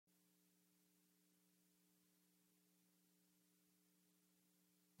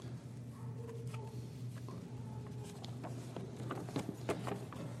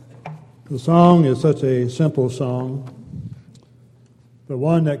The song is such a simple song, but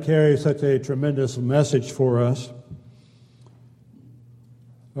one that carries such a tremendous message for us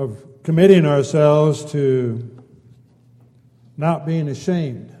of committing ourselves to not being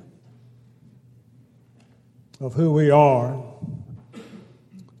ashamed of who we are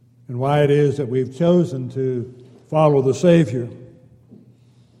and why it is that we've chosen to follow the Savior.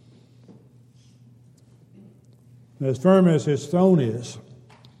 As firm as His throne is,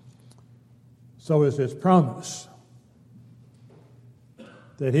 so is His promise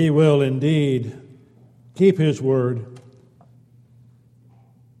that He will indeed keep His word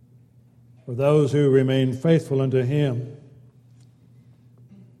for those who remain faithful unto Him.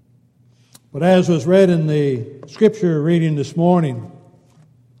 But as was read in the scripture reading this morning,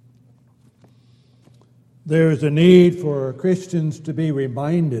 there is a need for Christians to be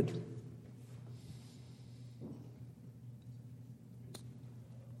reminded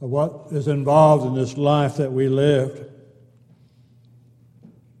of what is involved in this life that we lived.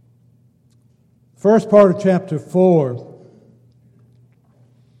 First part of chapter 4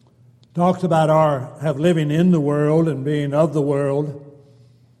 talks about our living in the world and being of the world,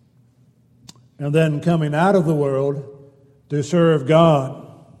 and then coming out of the world to serve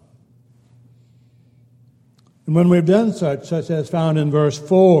God. And when we've done such as found in verse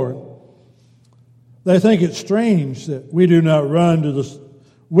 4, they think it strange that we do not run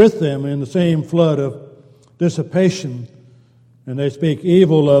with them in the same flood of dissipation, and they speak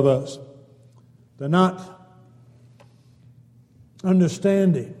evil of us. They're not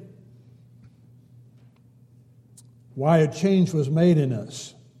understanding why a change was made in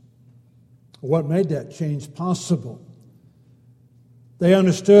us, what made that change possible. They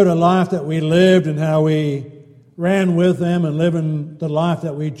understood a life that we lived and how we ran with them and living the life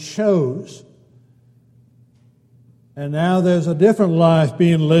that we chose. And now there's a different life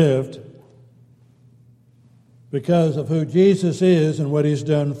being lived because of who Jesus is and what He's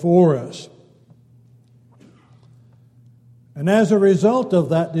done for us. And as a result of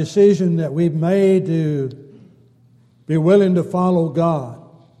that decision that we've made to be willing to follow God,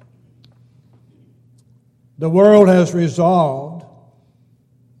 the world has resolved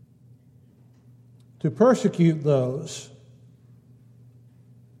to persecute those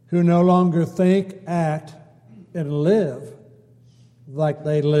who no longer think, act, and live like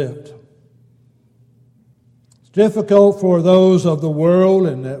they lived. It's difficult for those of the world,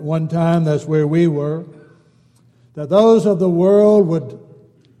 and at one time that's where we were, that those of the world would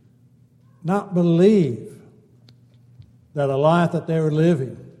not believe that a life that they were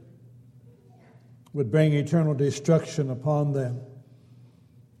living would bring eternal destruction upon them.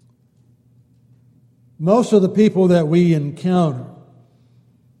 Most of the people that we encounter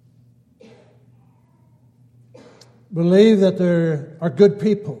believe that there are good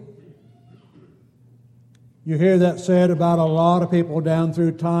people. You hear that said about a lot of people down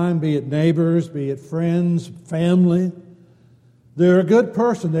through time, be it neighbors, be it friends, family. They're a good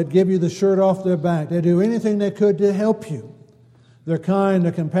person. They'd give you the shirt off their back. They do anything they could to help you. They're kind,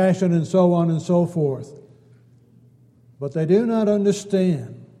 they're compassionate, and so on and so forth. But they do not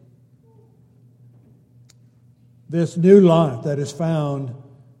understand this new life that is found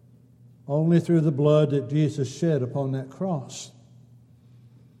only through the blood that Jesus shed upon that cross.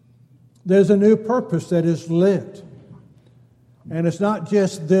 There's a new purpose that is lit. And it's not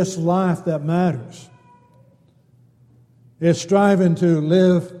just this life that matters. It's striving to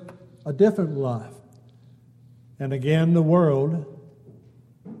live a different life. And again, the world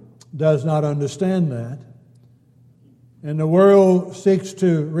does not understand that. And the world seeks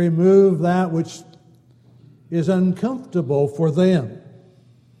to remove that which is uncomfortable for them.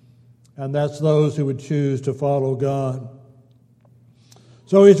 And that's those who would choose to follow God.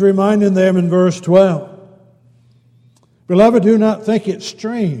 So he's reminding them in verse 12, "Beloved, do not think it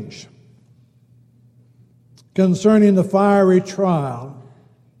strange concerning the fiery trial,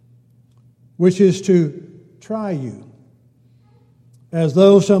 which is to try you, as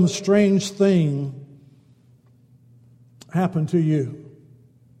though some strange thing happened to you."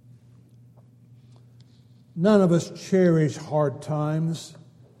 None of us cherish hard times.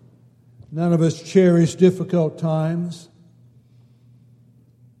 None of us cherish difficult times.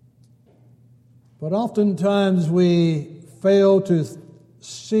 But oftentimes we fail to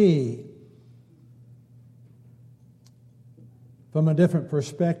see from a different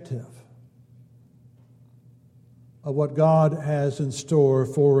perspective of what God has in store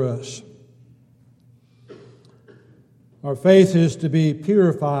for us. Our faith is to be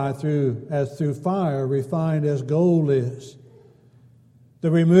purified through fire, refined as gold is. The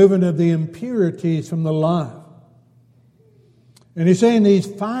removing of the impurities from the life. And he's saying these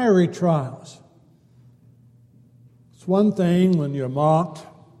fiery trials. It's one thing when you're mocked,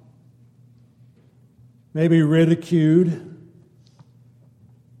 maybe ridiculed,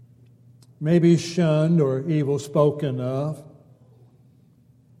 maybe shunned or evil spoken of.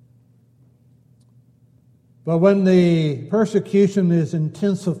 But when the persecution is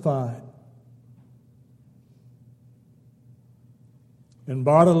intensified and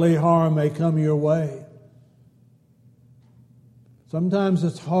bodily harm may come your way, sometimes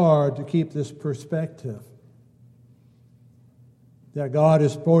it's hard to keep this perspective that God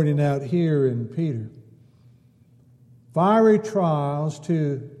is pointing out here in Peter. Fiery trials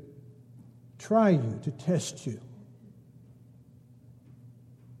to try you, to test you.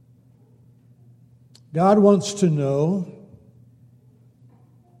 God wants to know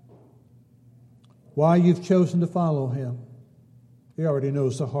why you've chosen to follow Him. He already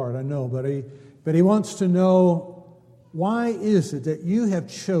knows the heart, I know, but He wants to know, why is it that you have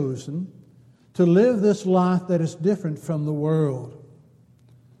chosen to live this life that is different from the world?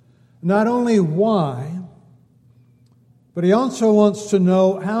 Not only why, but He also wants to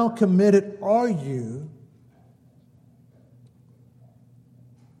know, how committed are you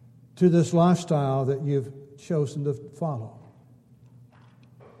to this lifestyle that you've chosen to follow?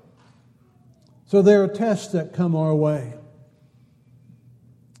 So there are tests that come our way.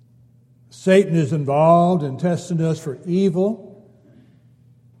 Satan is involved in testing us for evil.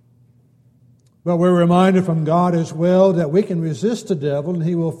 But we're reminded from God as well that we can resist the devil and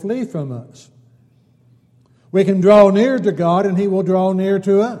he will flee from us. We can draw near to God and He will draw near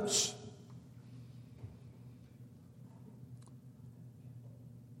to us.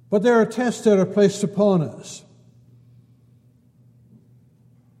 But there are tests that are placed upon us.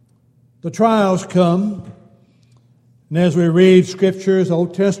 The trials come, and as we read Scriptures,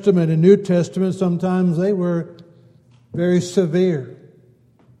 Old Testament and New Testament, sometimes they were very severe.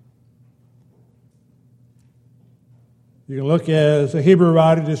 You can look as a Hebrew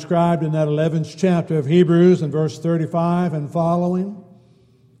writer described in that 11th chapter of Hebrews in verse 35 and following.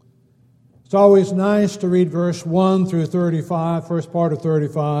 It's always nice to read verse 1 through 35, first part of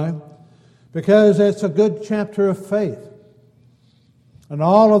 35, because it's a good chapter of faith. And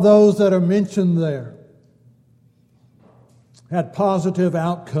all of those that are mentioned there had positive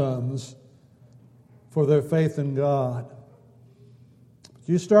outcomes for their faith in God.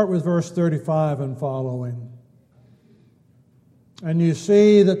 You start with verse 35 and following. And you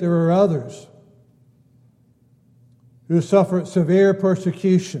see that there are others who suffered severe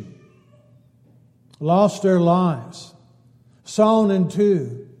persecution, lost their lives, sawn in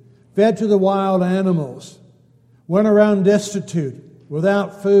two, fed to the wild animals, went around destitute,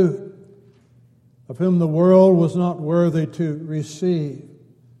 without food, of whom the world was not worthy to receive.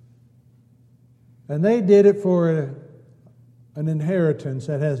 And they did it for an inheritance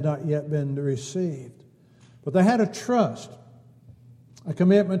that has not yet been received. But they had a trust, a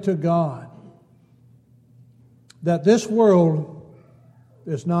commitment to God, that this world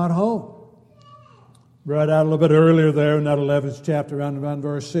is not home. Read out a little bit earlier there in that 11th chapter, around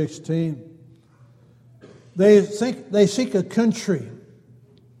verse 16. They seek a country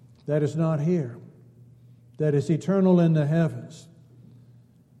that is not here, that is eternal in the heavens.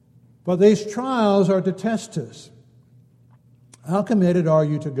 But these trials are to test us. How committed are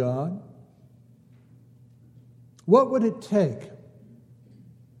you to God? What would it take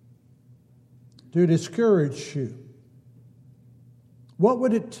to discourage you? What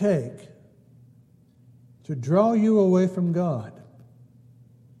would it take to draw you away from God?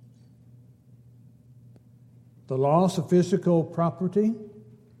 The loss of physical property?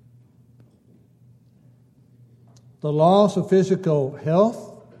 The loss of physical health?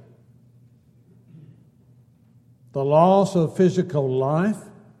 The loss of physical life?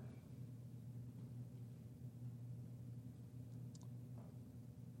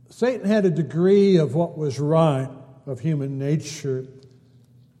 Satan had a degree of what was right of human nature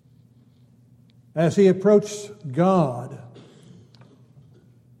as he approached God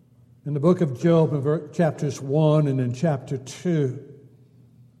in the book of Job in chapters 1 and in chapter 2.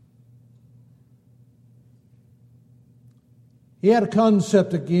 He had a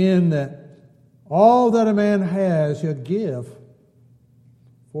concept again that all that a man has, he'll give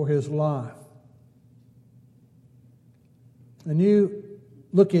for his life. And you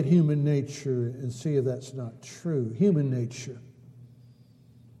look at human nature and see if that's not true. Human nature.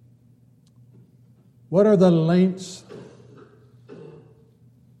 What are the lengths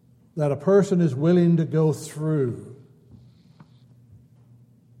that a person is willing to go through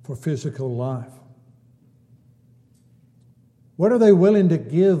for physical life? What are they willing to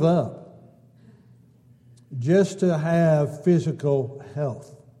give up just to have physical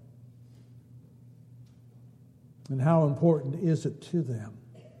health. And how important is it to them?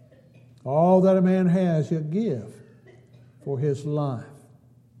 All that a man has, he'll give for his life.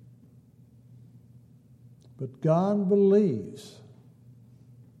 But God believes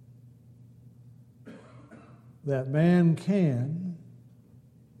that man can,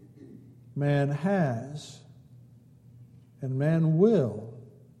 man has, and man will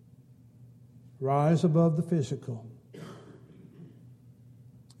rise above the physical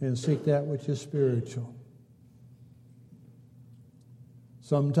and seek that which is spiritual.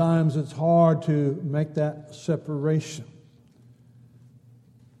 Sometimes it's hard to make that separation.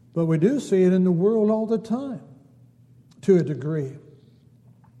 But we do see it in the world all the time, to a degree.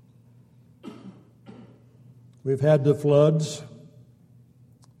 We've had the floods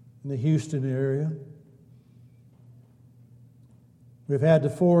in the Houston area. We've had the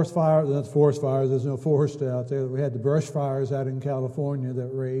forest fires, not forest fires, there's no forest out there. We had the brush fires out in California that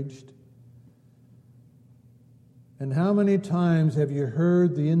raged. And how many times have you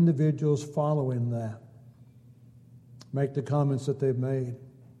heard the individuals following that make the comments that they've made?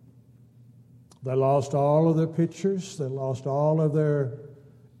 They lost all of their pictures. They lost all of their,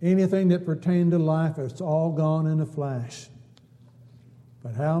 anything that pertained to life. It's all gone in a flash.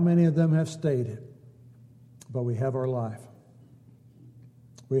 But how many of them have stated, but we have our life.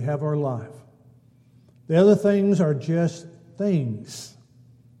 We have our life. The other things are just things.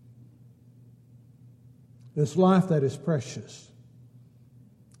 This life that is precious.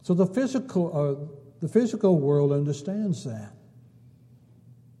 So the physical world understands that.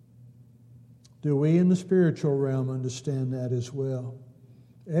 Do we in the spiritual realm understand that as well?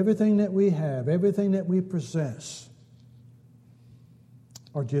 Everything that we have, everything that we possess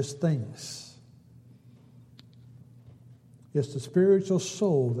are just things. It's the spiritual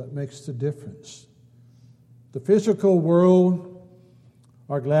soul that makes the difference. The physical world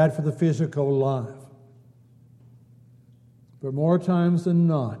are glad for the physical life. But more times than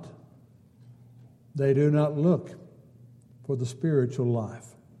not, they do not look for the spiritual life.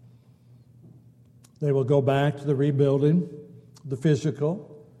 They will go back to the rebuilding, the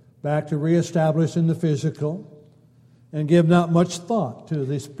physical, back to reestablishing the physical, and give not much thought to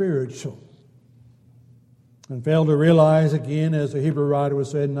the spiritual. And fail to realize again, as the Hebrew writer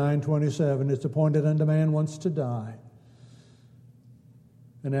was said in 9:27, it's appointed unto man once to die.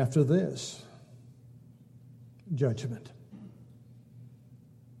 And after this, judgment.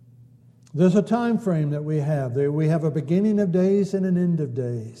 There's a time frame that we have. We have a beginning of days and an end of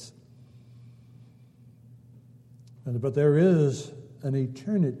days. But there is an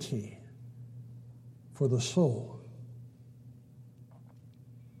eternity for the soul.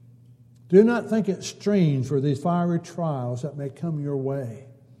 Do not think it strange for these fiery trials that may come your way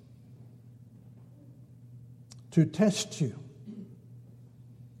to test you.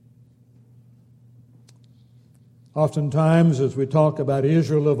 Oftentimes, as we talk about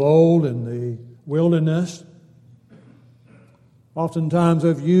Israel of old in the wilderness, oftentimes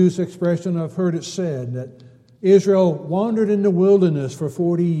I've used the expression, I've heard it said, that Israel wandered in the wilderness for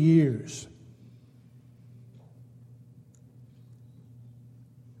 40 years.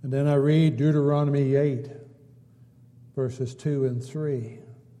 And then I read Deuteronomy 8, verses 2 and 3.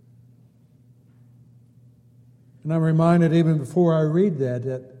 And I'm reminded even before I read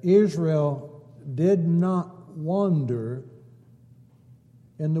that Israel did not wander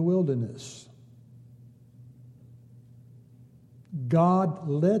in the wilderness. God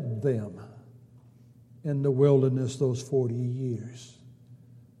led them in the wilderness those 40 years.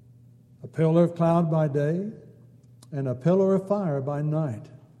 A pillar of cloud by day and a pillar of fire by night.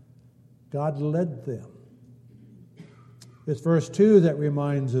 God led them. It's verse 2 that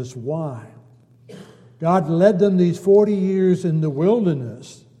reminds us why. God led them these 40 years in the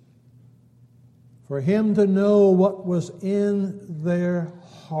wilderness for him to know what was in their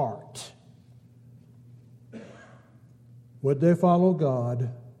heart. Would they follow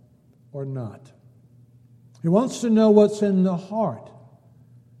God or not? He wants to know what's in the heart.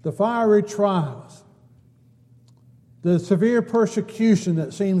 The fiery trials, the severe persecution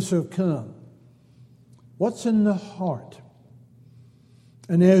that seems to have come. What's in the heart?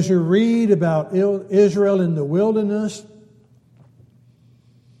 And as you read about Israel in the wilderness,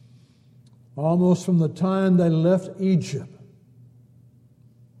 almost from the time they left Egypt,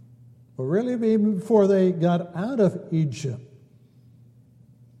 or really even before they got out of Egypt,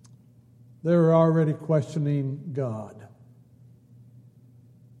 they were already questioning God.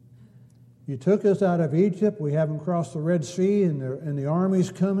 You took us out of Egypt. We haven't crossed the Red Sea, and the army's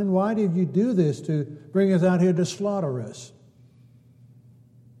coming. Why did you do this to bring us out here to slaughter us?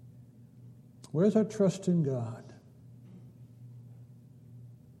 Where's our trust in God?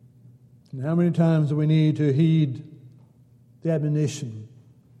 And how many times do we need to heed the admonition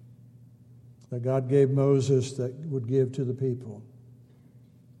that God gave Moses that would give to the people?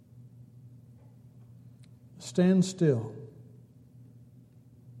 Stand still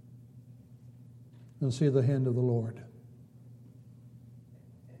and see the hand of the Lord.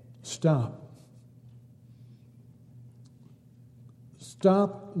 Stop.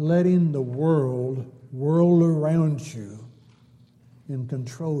 Stop letting the world whirl around you and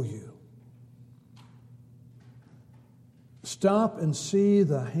control you. Stop and see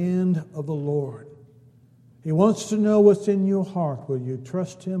the hand of the Lord. He wants to know what's in your heart. Will you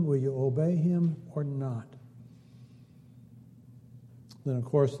trust Him? Will you obey Him or not? Then, of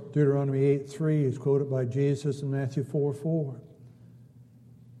course, Deuteronomy 8:3 is quoted by Jesus in Matthew 4:4.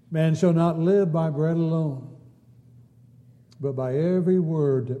 Man shall not live by bread alone, but by every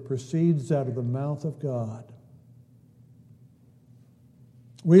word that proceeds out of the mouth of God.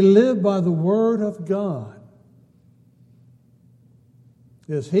 We live by the Word of God.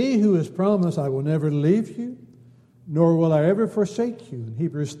 Is He who has promised, I will never leave you, nor will I ever forsake you, in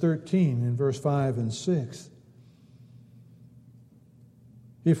Hebrews 13 in verse 5 and 6.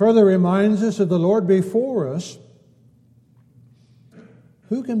 He further reminds us of the Lord before us.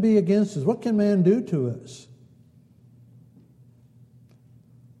 Who can be against us? What can man do to us?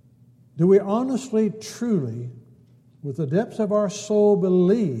 Do we honestly, truly, with the depths of our soul,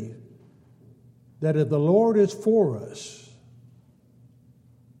 believe that if the Lord is for us,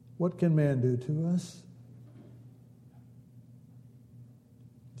 what can man do to us?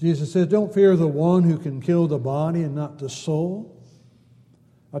 Jesus says, don't fear the one who can kill the body and not the soul.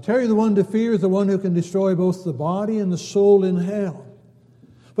 I tell you, the one to fear is the one who can destroy both the body and the soul in hell.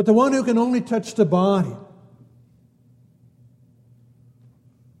 But the one who can only touch the body,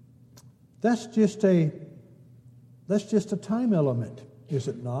 that's just a time element, is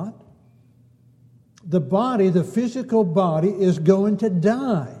it not? The body, the physical body, is going to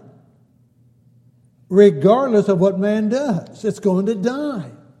die. Regardless of what man does, it's going to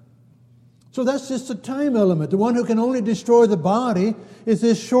die. So that's just a time element. The one who can only destroy the body is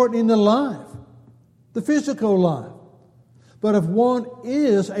this shortening the life, the physical life. But if one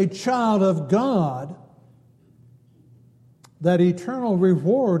is a child of God, that eternal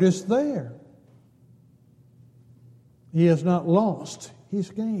reward is there. He has not lost, he's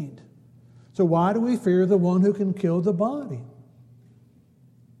gained. So why do we fear the one who can kill the body?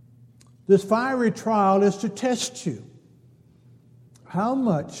 This fiery trial is to test you. How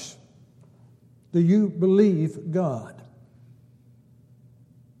much do you believe God?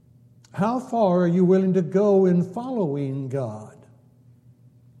 How far are you willing to go in following God?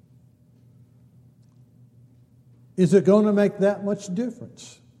 Is it going to make that much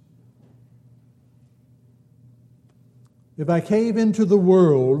difference? If I cave into the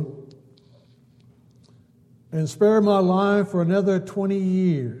world and spare my life for another 20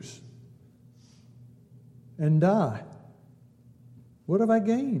 years and die, what have I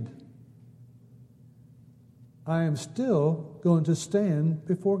gained? I am still going to stand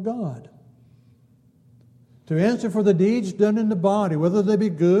before God to answer for the deeds done in the body, whether they be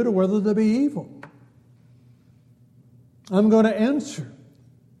good or whether they be evil. I'm going to answer.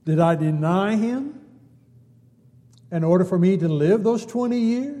 Did I deny Him in order for me to live those 20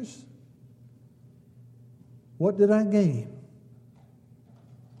 years? What did I gain?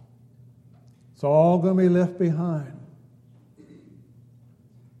 It's all going to be left behind.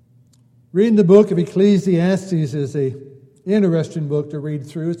 Reading the book of Ecclesiastes is an interesting book to read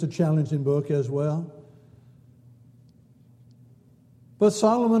through. It's a challenging book as well. But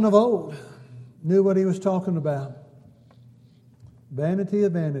Solomon of old knew what he was talking about. Vanity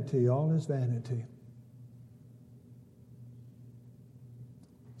of vanity, all is vanity.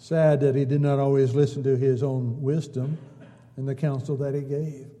 Sad that he did not always listen to his own wisdom and the counsel that he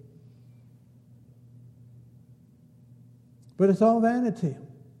gave. But it's all vanity.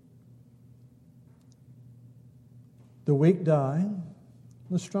 The weak die,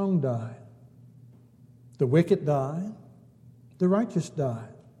 the strong die. The wicked die, the righteous die.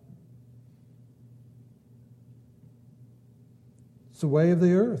 It's the way of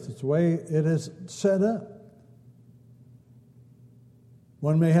the earth. It's the way it is set up.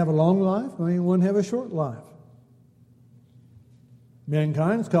 One may have a long life, one have a short life.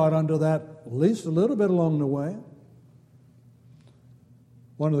 Mankind's caught onto that at least a little bit along the way.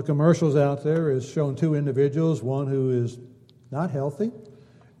 One of the commercials out there is showing two individuals, one who is not healthy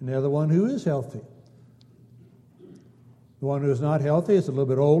and the other one who is healthy. The one who is not healthy is a little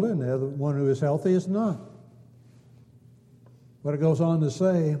bit older, and the other one who is healthy is not. But it goes on to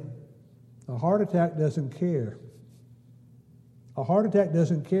say, A heart attack doesn't care. A heart attack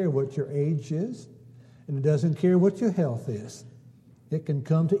doesn't care what your age is, and it doesn't care what your health is. It can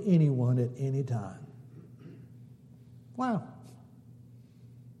come to anyone at any time. Wow.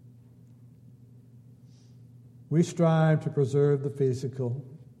 We strive to preserve the physical.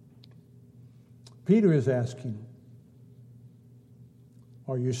 Peter is asking,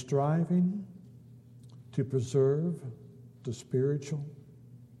 are you striving to preserve the spiritual?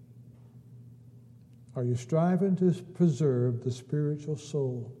 Are you striving to preserve the spiritual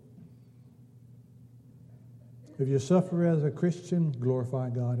soul? If you suffer as a Christian, glorify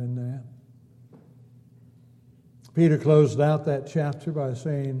God in that. Peter closed out that chapter by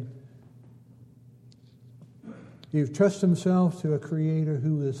saying, he trusts himself to a Creator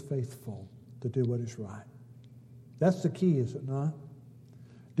who is faithful to do what is right. That's the key, is it not?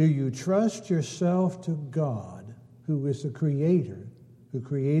 Do you trust yourself to God, who is the Creator, who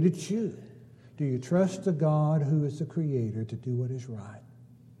created you? Do you trust the God who is the Creator to do what is right?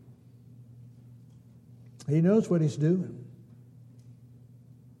 He knows what He's doing.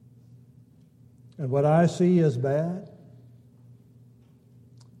 And what I see as bad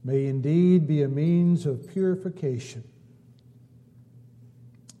may indeed be a means of purification.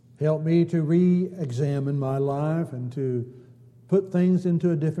 Help me to re-examine my life and to put things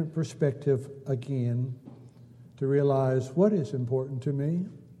into a different perspective again, to realize what is important to me.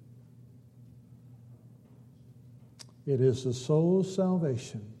 It is the soul's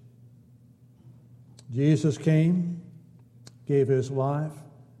salvation. Jesus came, gave His life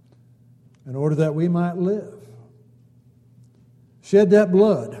in order that we might live. Shed that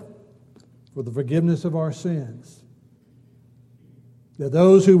blood for the forgiveness of our sins. That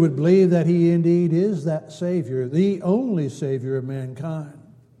those who would believe that He indeed is that Savior, the only Savior of mankind,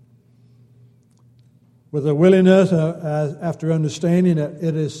 with a willingness after understanding that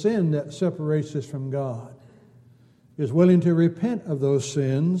it is sin that separates us from God, is willing to repent of those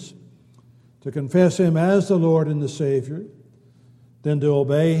sins, to confess Him as the Lord and the Savior, then to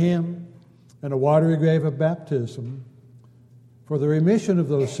obey Him in a watery grave of baptism for the remission of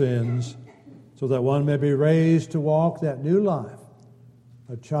those sins, so that one may be raised to walk that new life,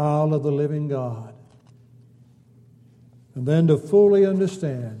 a child of the living God. And then to fully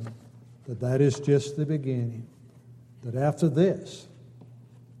understand that that is just the beginning, that after this,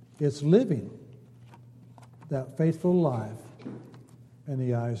 it's living that faithful life in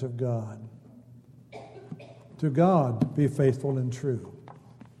the eyes of God. To God be faithful and true.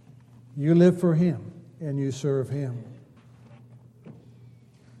 You live for Him and you serve Him.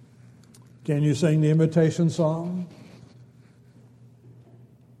 Can you sing the invitation song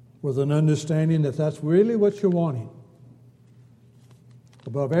with an understanding that that's really what you're wanting?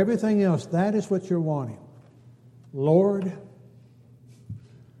 Above everything else, that is what you're wanting. Lord,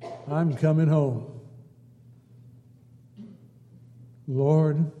 I'm coming home.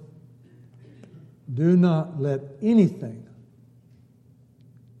 Lord, do not let anything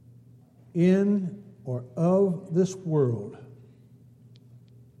in or of this world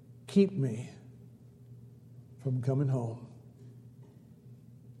keep me from coming home.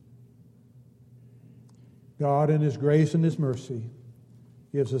 God, in His grace and His mercy,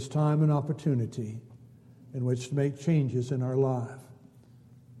 gives us time and opportunity in which to make changes in our life.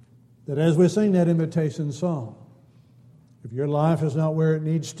 That as we sing that invitation song, if your life is not where it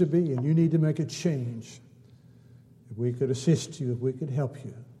needs to be and you need to make a change, if we could assist you, if we could help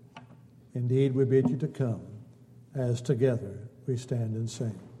you, indeed we bid you to come as together we stand and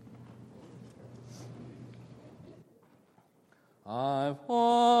sing. I've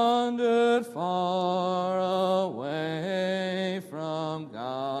wandered far away from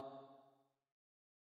God.